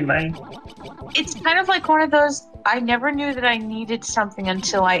chicken man." It's kind of like one of those. I never knew that I needed something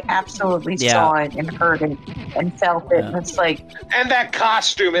until I absolutely Yeah. saw it and heard it and felt it. Yeah. And it's like, And that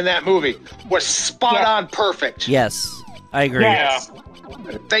costume in that movie was spot Yeah. on perfect. Yes. I agree. yes.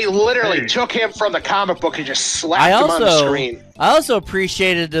 They literally Hey. took him from the comic book and just slapped I him on the also screen. I also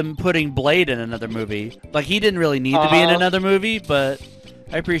appreciated them putting Blade in another movie. Like he didn't really need to be in another movie, but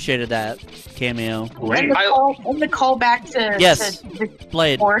I appreciated that cameo. Wait, And the callback to, Yes. to the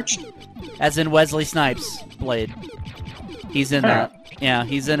Blade, torch. as in Wesley Snipes. Blade. He's in that. Yeah,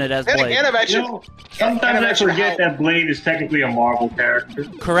 he's in it as And Blade. again, I you mentioned, know, sometimes I mention forget how- that Blade is technically a Marvel character.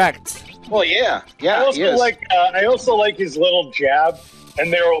 Correct. well, yeah, I he is. also like his little jab,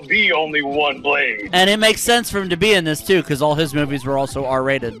 and there will be only one blade. And it makes sense for him to be in this too, because all his movies were also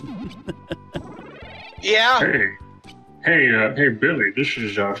R-rated. Yeah, Hey, Hey, Billy, this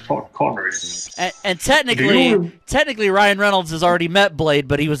is Sean Connery. And technically, Ryan Reynolds has already met Blade,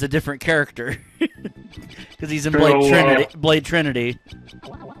 but he was a different character because he's in Blade Trinity.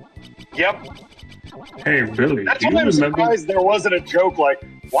 Yep. Hey, Billy, That's do you why I'm remember? surprised there wasn't a joke like,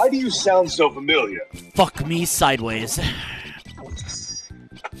 "Why do you sound so familiar?" Fuck me sideways.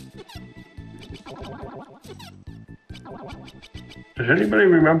 Does anybody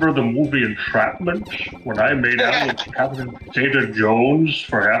remember the movie Entrapment when I made out with Captain Zeta-Jones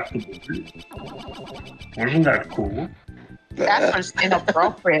for half the movie? Wasn't that cool? That was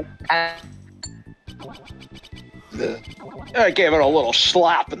inappropriate. I gave it a little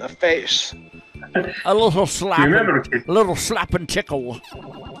slap in the face. A little slap, Remember, a little slap and tickle.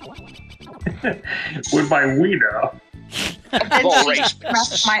 with my wiener. They'll race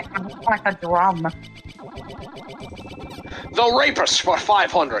Smash my ass like a drum. They'll rape us for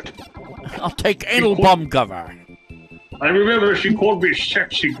 500. I'll take anal bomb cover. I remember she called me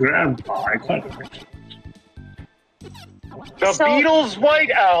sexy grandpa. I kind of mixed it. The Beatles'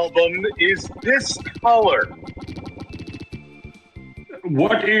 White Album is this color.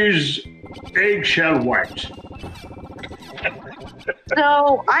 What is eggshell white?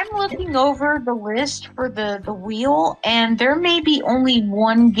 So I'm looking over the list for the wheel, and there may be only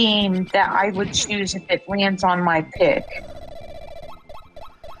one game that I would choose if it lands on my pick.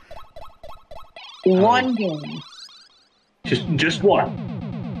 One game. Just one.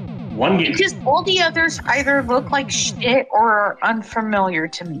 One game. Because all the others either look like shit or are unfamiliar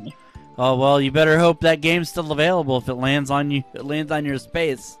to me. Oh well, you better hope that game's still available if it lands on you. It lands on your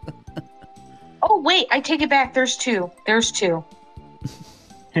space. Oh wait, I take it back. There's two. There's two.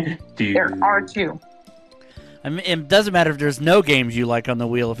 There are two. I mean, it doesn't matter if there's no games you like on the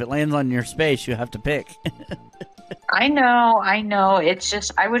wheel. If it lands on your space, you have to pick. I know. It's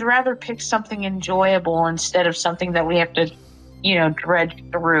just I would rather pick something enjoyable instead of something that we have to, dredge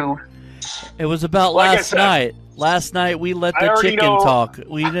through. It was about Like I last said, night. Last night we let I the already chicken know- talk.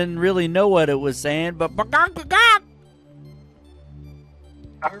 We didn't really know what it was saying, but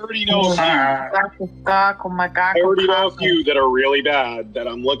I already know. Oh my god. I already know a few that are really bad that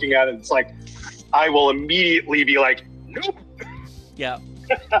I'm looking at, and it's like, I will immediately be like, nope. yeah.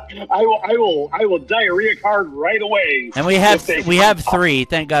 I will diarrhea card right away. And we if they have come up. 3.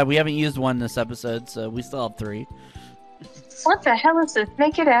 Thank God we haven't used one this episode, so we still have 3. What the hell is this?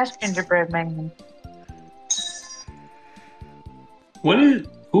 Naked ass gingerbread man. What are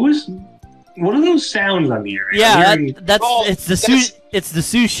those sounds on the air? Yeah, I'm hearing- it's the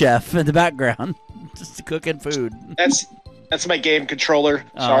sous chef in the background, just cooking food. That's my game controller.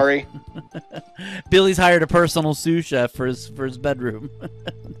 Oh. Sorry. Billy's hired a personal sous chef for his bedroom.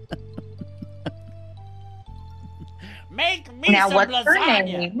 Make me Now, some what's her lasagna.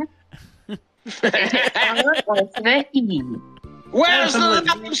 name? Is it her or is it a he? Where's the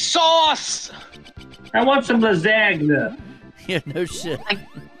damn sauce? I want some lasagna. Yeah, no shit.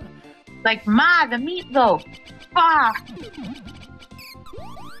 Like, Ma, the meatloaf. Fuck.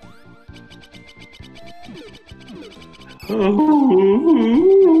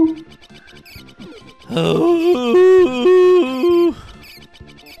 Oh. Oh.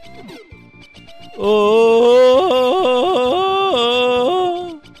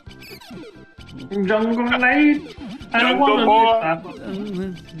 Oh. Jungle light. I don't Jungle want boy.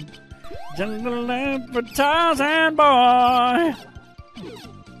 to. Jungle land for Tarzan boy.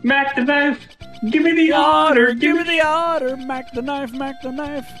 Mac the knife. Give me the The order. order, give me the order. Mac the knife, Mac the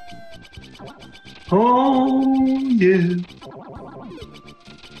knife. Oh yeah.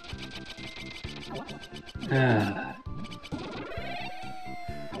 Ah.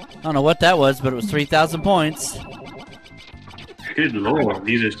 I don't know what that was, but it was 3,000 points. Good lord,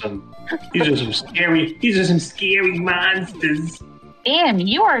 these are some scary monsters. Damn,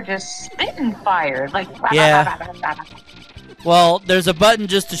 you are just spitting fire. Like, Yeah. Well, there's a button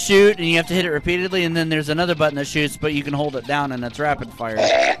just to shoot, and you have to hit it repeatedly, and then there's another button that shoots, but you can hold it down, and it's rapid fire,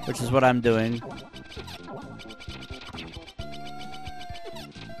 which is what I'm doing.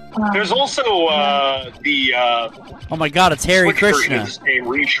 There's also the Oh my god, it's Hare Switch version Krishna. of this game,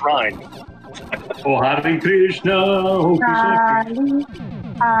 Reshrined. Oh, Hare Krishna. Oh, Krishna.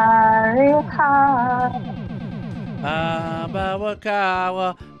 Hare, hare.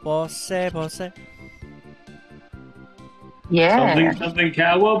 Abawakawa, bose, bose. Yeah. Something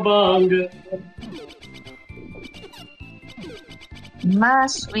cowabunga. My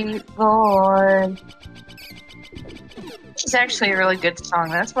sweet Lord. It's actually a really good song.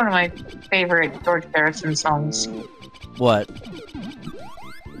 That's one of my favorite George Harrison songs. What?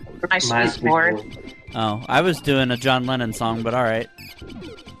 My sweet Lord. Oh, I was doing a John Lennon song, but alright.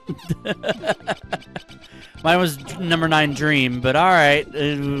 Mine was number 9, Dream, but alright,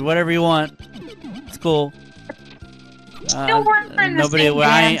 whatever you want. It's cool. Still working in the Nobody, same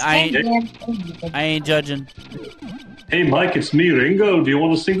band, I ain't judging. Hey, Mike, it's me, Ringo. Do you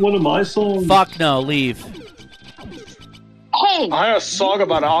want to sing one of my songs? Fuck no, leave. Hey, I have a song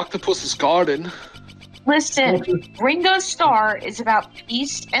about an octopus's garden. listen, Ringo Starr is about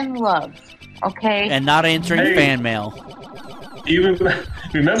peace and love, okay? And not answering fan mail. Even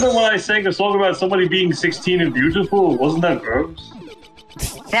remember when I sang a song about somebody being 16 and beautiful? Wasn't that gross?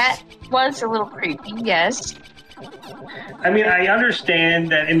 That was a little creepy, yes. I mean, I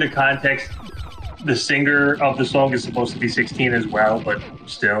understand that in the context, the singer of the song is supposed to be 16 as well, but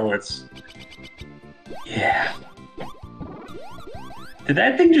still, it's... Yeah. Did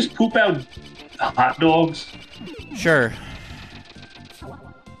that thing just poop out hot dogs? Sure.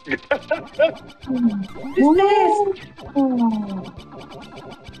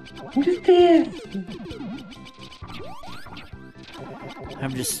 What is this?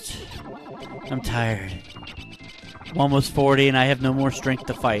 I'm tired. I'm almost 40 and I have no more strength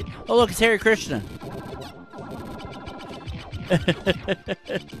to fight. Oh look, it's Harry Krishna.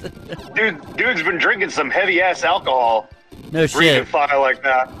 Dude's been drinking some heavy ass alcohol. No Breathing shit. fire like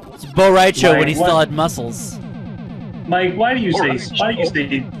that. It's Bo Raicho when he What? still had muscles. Mike, why do you say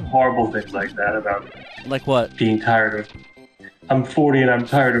horrible things like that about Like what? being tired of... I'm 40 and I'm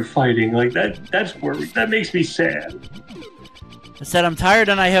tired of fighting. Like, that's worry. That makes me sad. I said I'm tired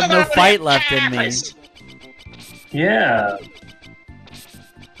and I have no fight left in me. Yeah.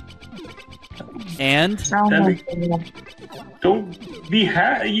 And? Don't be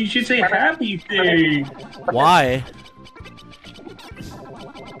happy. You should say happy things. Why?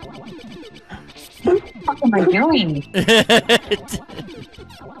 What am I doing?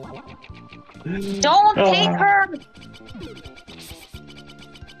 Don't take her!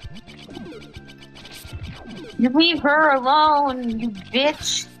 You leave her alone, you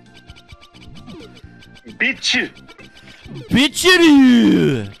bitch. Bitch.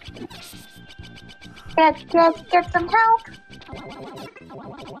 Bitchy! Get some help.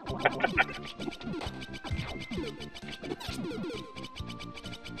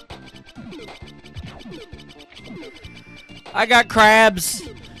 I got crabs.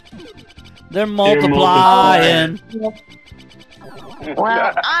 They're multiplying.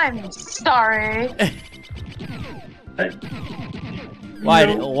 Well, I'm sorry.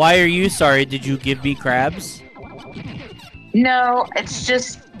 Why are you sorry? Did you give me crabs? No, it's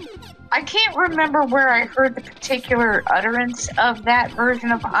just I can't remember where I heard the particular utterance of that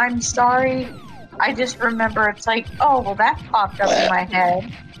version of I'm sorry. I just remember it's like, oh, well, that popped up in my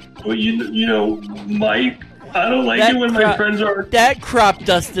head. Well, you know, Mike, I don't like it when my friends are... That crop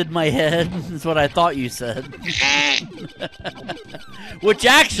dusted my head, is what I thought you said. Which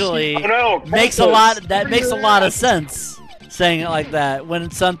actually makes a lot of sense, saying it like that. When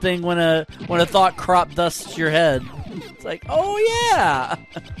it's something, when a thought crop dusts your head. It's like, oh yeah!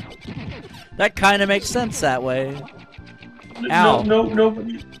 That kind of makes sense that way. Ow. No,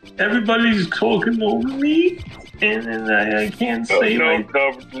 everybody's talking over me, and I can't say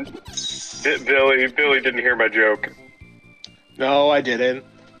Billy didn't hear my joke. No, I didn't.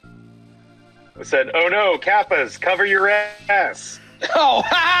 I said, oh no, Kappas, cover your ass. Oh,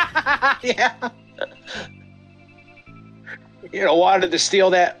 yeah. You know, wanted to steal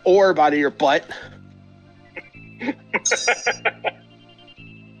that orb out of your butt. I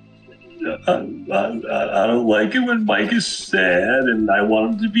don't like it when Mike is sad, and I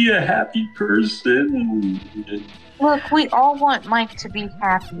want him to be a happy person. Look, we all want Mike to be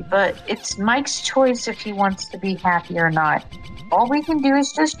happy, but it's Mike's choice if he wants to be happy or not. All we can do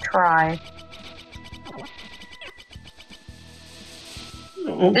is just try.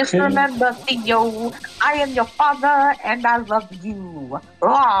 Okay. Just remember, Theo, I am your father, and I love you.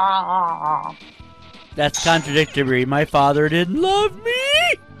 Ah. That's contradictory. My father didn't love me!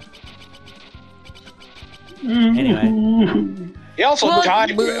 Anyway. He also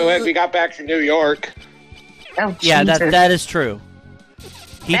died when we got back from New York. Oh, Yeah, Jesus. that is true.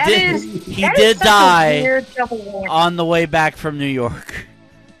 He That did is such a die weird double whammy. on the way back from New York.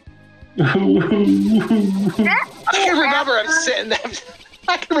 I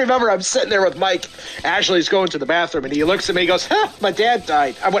can remember I'm sitting there with Mike. Ashley's going to the bathroom, and he looks at me and goes, huh, my dad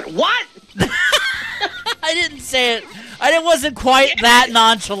died. I went, what? I didn't say it. I wasn't quite that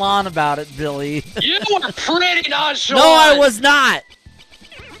nonchalant about it, Billy. You were pretty nonchalant. No, I was not.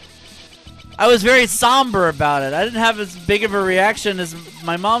 I was very somber about it. I didn't have as big of a reaction as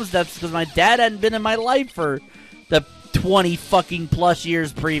my mom's death because my dad hadn't been in my life for the 20 fucking plus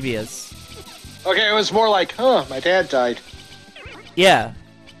years previous. Okay, it was more like, huh, my dad died. Yeah.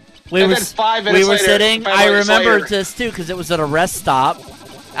 We were 5 minutes we were later, sitting. 5 I minutes remember later. this too because it was at a rest stop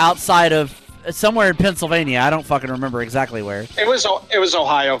outside of somewhere in Pennsylvania. I don't fucking remember exactly where. It was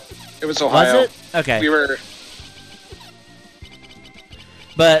Ohio. It was Ohio. Was it? Okay. We were.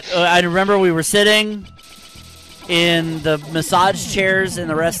 But I remember we were sitting in the massage chairs in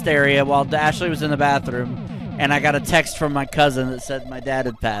the rest area while Ashley was in the bathroom, and I got a text from my cousin that said my dad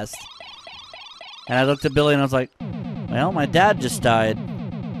had passed. And I looked at Billy and I was like, well, my dad just died.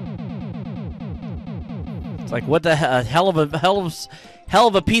 It's like, what the hell of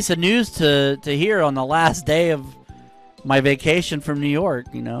a piece of news to hear on the last day of my vacation from New York,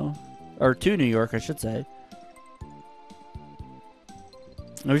 you know, or to New York, I should say.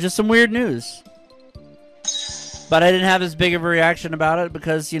 It was just some weird news. But I didn't have as big of a reaction about it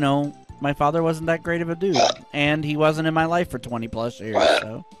because, you know, my father wasn't that great of a dude. And he wasn't in my life for 20 plus years.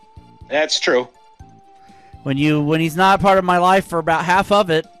 So That's true. when he's not a part of my life for about half of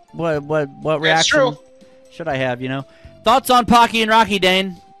it, what reaction true. should I have, you know? Thoughts on Pocky and Rocky,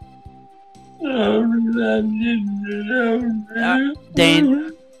 Dane?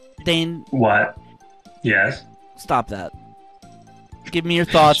 Dane, What? Yes. stop that. Give me your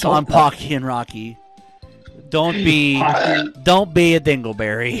thoughts on Pocky and Rocky. Don't be a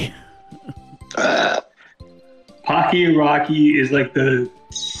dingleberry. Pocky and Rocky is like the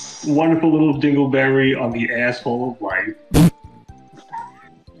wonderful little dingleberry on the asshole of life.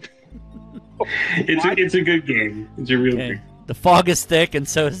 It's a good game. It's a real Okay. good. The fog is thick, and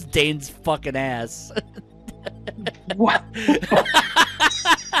so is Dane's fucking ass. What?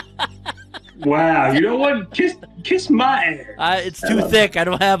 Wow. You know what? Kiss my ass. It's too thick. I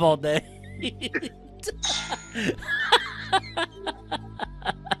don't have all day.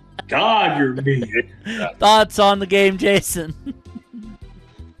 God, you're mean. Thoughts on the game, Jason?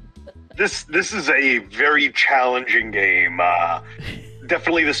 This is a very challenging game.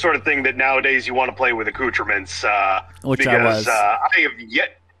 Definitely the sort of thing that nowadays you want to play with accoutrements. Which I was. Because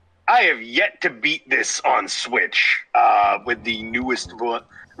I have yet to beat this on Switch with the newest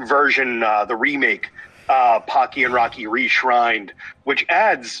version, the remake, Pocky and Rocky Reshrined, which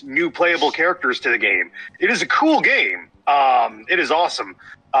adds new playable characters to the game. It is a cool game. It is awesome.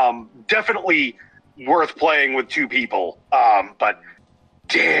 Definitely worth playing with 2 people. But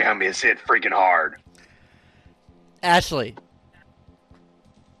damn, is it freaking hard. Ashley.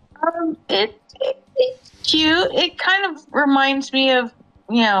 It's cute. It kind of reminds me of,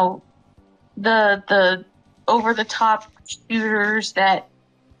 you know, the over the top shooters that,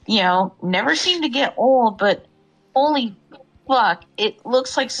 you know, never seem to get old, but holy fuck, it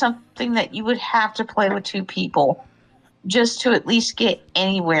looks like something that you would have to play with 2 people just to at least get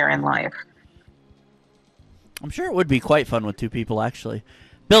anywhere in life. I'm sure it would be quite fun with 2 people, actually.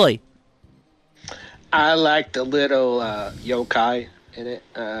 Billy. I like the little yokai in it.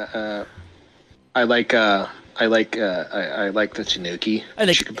 I like the Tanuki.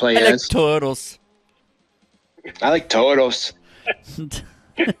 She can play as. turtles. I like Toros.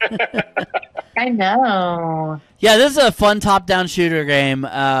 I know. Yeah, this is a fun top-down shooter game.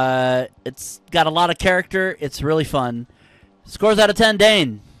 It's got a lot of character. It's really fun. Scores out of 10,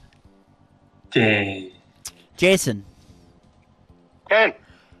 Dane. Dang. Jason. 10.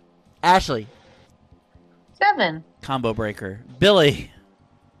 Ashley. 7. Combo breaker. Billy.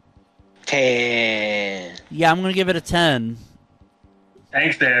 10. Yeah, I'm going to give it a 10.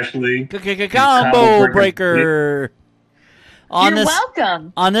 Thanks, Ashley. Combo breaker. You're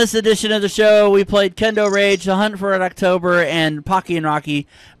welcome. On this edition of the show, we played Kendo Rage, The Hunt for Red October, and Pocky and Rocky.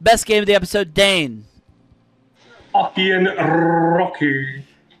 Best game of the episode, Dane. Pocky and Rocky.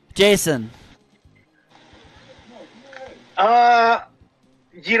 Jason.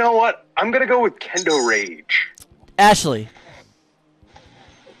 You know what? I'm gonna go with Kendo Rage. Ashley.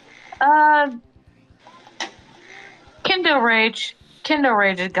 Kendo Rage. Kendo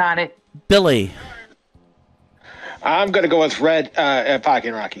Rage has got it. Billy. I'm gonna go with Pocky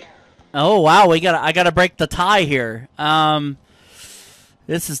and Rocky. Oh wow, I gotta break the tie here.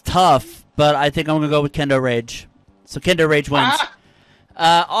 This is tough, but I think I'm gonna go with Kendo Rage. So Kendo Rage wins.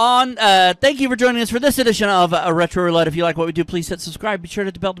 Thank you for joining us for this edition of Retro Roulette. If you like what we do, please hit subscribe. Be sure to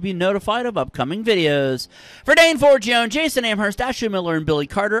hit the bell to be notified of upcoming videos. For Dane Forgione, Jason Amherst, Ashley Miller, and Billy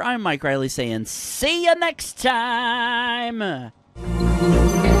Carter, I'm Mike Riley saying see you next time.